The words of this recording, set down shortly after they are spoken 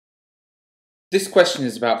This question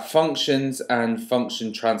is about functions and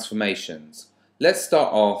function transformations. Let's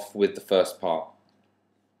start off with the first part.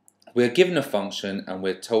 We're given a function and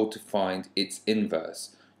we're told to find its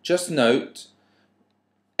inverse. Just note,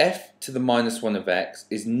 f to the minus 1 of x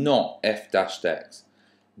is not f dashed x.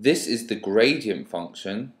 This is the gradient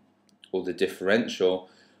function, or the differential.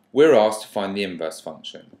 We're asked to find the inverse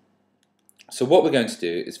function. So what we're going to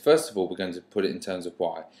do is, first of all, we're going to put it in terms of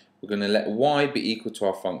y. We're going to let y be equal to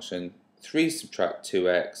our function 3 subtract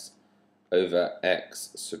 2x over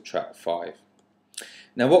x subtract 5.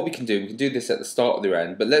 Now what we can do this at the start or the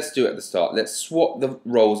end, but let's do it at the start. Let's swap the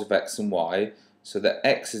roles of x and y so that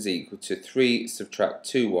x is equal to 3 subtract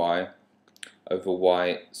 2y over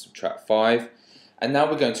y subtract 5. And now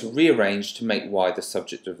we're going to rearrange to make y the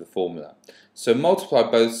subject of the formula. So multiply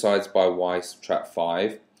both sides by y subtract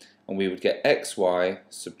 5, and we would get xy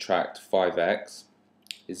subtract 5x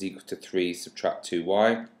is equal to 3 subtract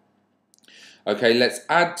 2y. Okay, let's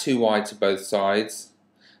add 2y to both sides,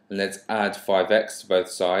 and let's add 5x to both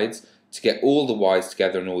sides to get all the y's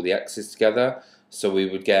together and all the x's together. So we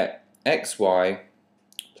would get xy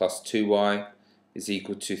plus 2y is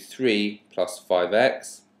equal to 3 plus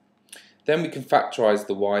 5x. Then we can factorise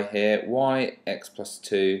the y here. Y x plus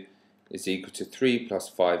 2 is equal to 3 plus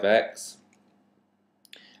 5x.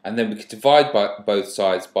 And then we could divide by both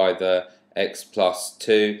sides by the x plus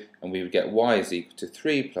 2, and we would get y is equal to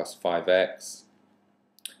 3 plus 5x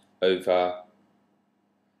over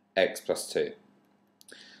x plus 2.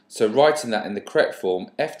 So writing that in the correct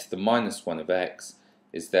form, f to the minus 1 of x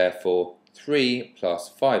is therefore 3 plus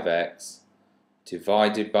 5x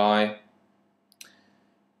divided by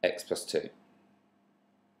x plus 2.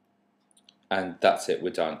 And that's it,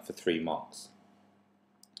 we're done for 3 marks.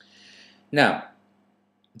 Now,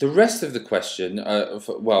 the rest of the question,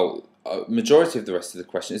 majority of the rest of the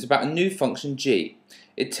question is about a new function g.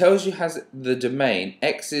 It tells you has the domain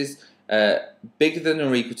x is bigger than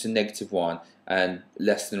or equal to -1 and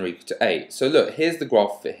less than or equal to 8. So look, here's the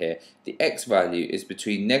graph of it here. The x value is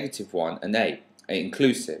between -1 and 8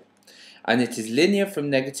 inclusive. And it is linear from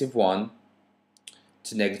 -1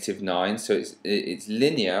 to -9. So it's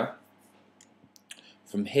linear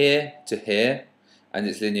from here to here, and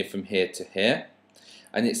it's linear from here to here.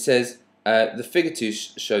 And it says, the figure 2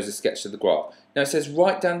 shows a sketch of the graph. Now it says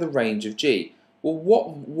write down the range of g. Well,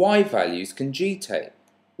 what y values can g take?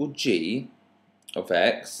 Well, g of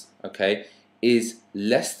x, okay, is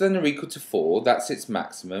less than or equal to 4, that's its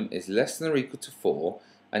maximum, is less than or equal to 4,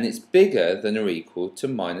 and it's bigger than or equal to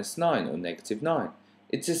 -9 or -9.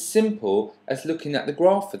 It's as simple as looking at the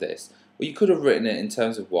graph for this. Well, you could have written it in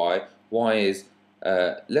terms of y. Y is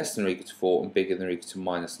less than or equal to 4 and bigger than or equal to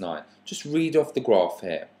 -9. Just read off the graph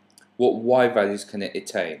here. What y values can it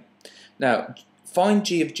attain? Now, find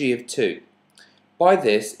g of 2. By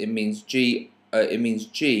this, it means g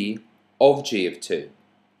of g of 2.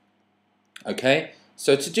 Okay,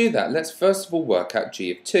 so to do that, let's first of all work out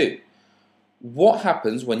g of 2. What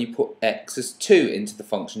happens when you put x as 2 into the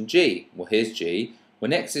function g? Well, here's g.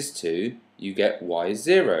 When x is 2, you get y is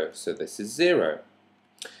 0, so this is 0.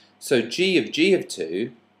 So g of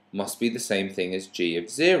 2 must be the same thing as g of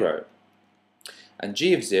 0. And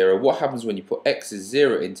g of 0, what happens when you put x as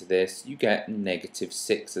 0 into this? You get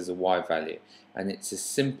 -6 as a y value. And it's as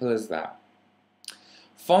simple as that.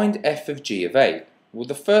 Find f of g of 8. Well,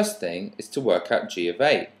 the first thing is to work out g of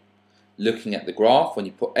 8. Looking at the graph, when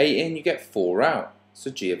you put 8 in, you get 4 out.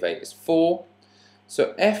 So g of 8 is 4.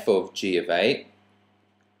 So f of g of 8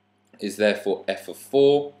 is therefore f of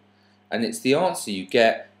 4. And it's the answer you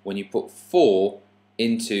get when you put 4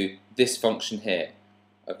 into this function here.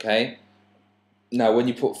 Okay? Now, when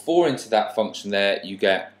you put 4 into that function there, you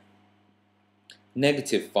get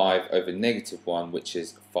 -5 over -1, which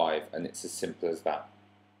is 5, and it's as simple as that.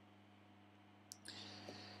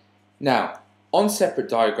 Now, on separate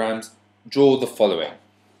diagrams, draw the following.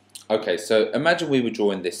 Okay, so imagine we were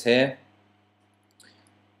drawing this here.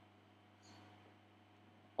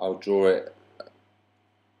 I'll draw it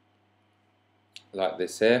like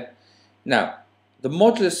this here. Now, the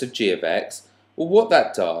modulus of g of x, well, what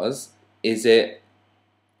that does is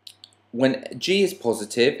when g is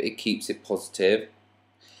positive, it keeps it positive,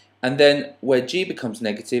 and then where g becomes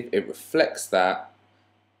negative, it reflects that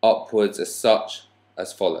upwards as such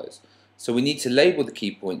as follows. So we need to label the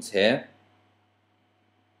key points here.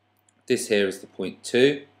 This here is the point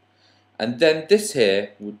 2, and then this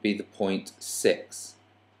here would be the point 6,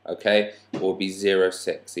 okay, or be 0,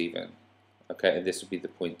 6 even. Okay, and this would be the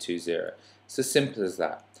point 2, 0. It's as simple as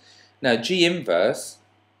that. Now, G inverse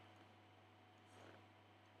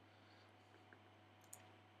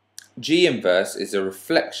G inverse is a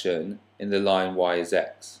reflection in the line y is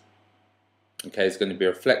x. Okay, it's going to be a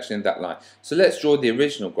reflection of that line. So let's draw the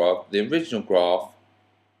original graph. The original graph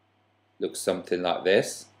looks something like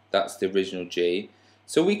this. That's the original G.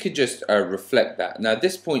 So we could just reflect that. Now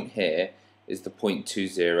this point here is the point 2,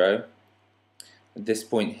 0. And this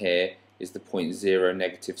point here is the point 0,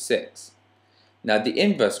 negative 6. Now the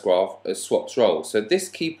inverse graph swaps roles. So this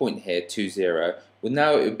key point here, 2, 0, well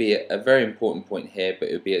now it would be a very important point here, but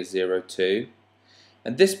it would be at 0, 2.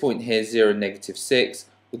 And this point here, 0, negative 6,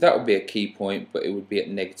 well that would be a key point, but it would be at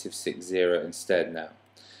negative 6, 0 instead now.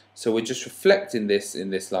 So we're just reflecting this in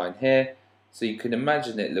this line here, so you can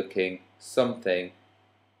imagine it looking something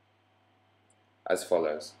as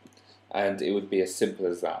follows. And it would be as simple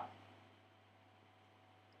as that.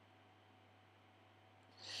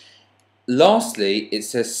 Lastly, it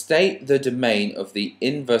says state the domain of the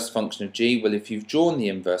inverse function of g. Well, if you've drawn the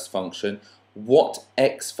inverse function, what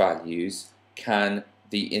x values can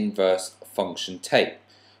the inverse function take?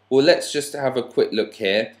 Well, let's just have a quick look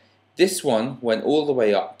here. This one went all the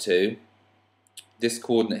way up to this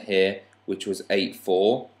coordinate here, which was 8,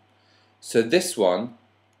 4. So this one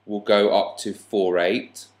will go up to 4,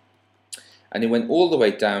 8. And it went all the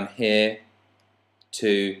way down here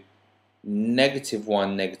to negative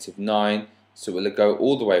 1, negative 9. So it will go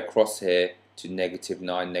all the way across here to negative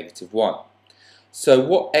 9, negative 1. So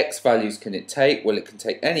what x values can it take? Well, it can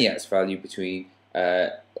take any x value between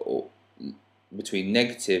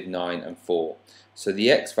negative 9 and 4. So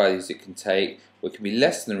the x values it can take, well, it can be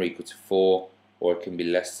less than or equal to 4, or it can be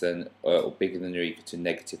less than or bigger than or equal to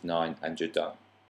negative 9, and you're done.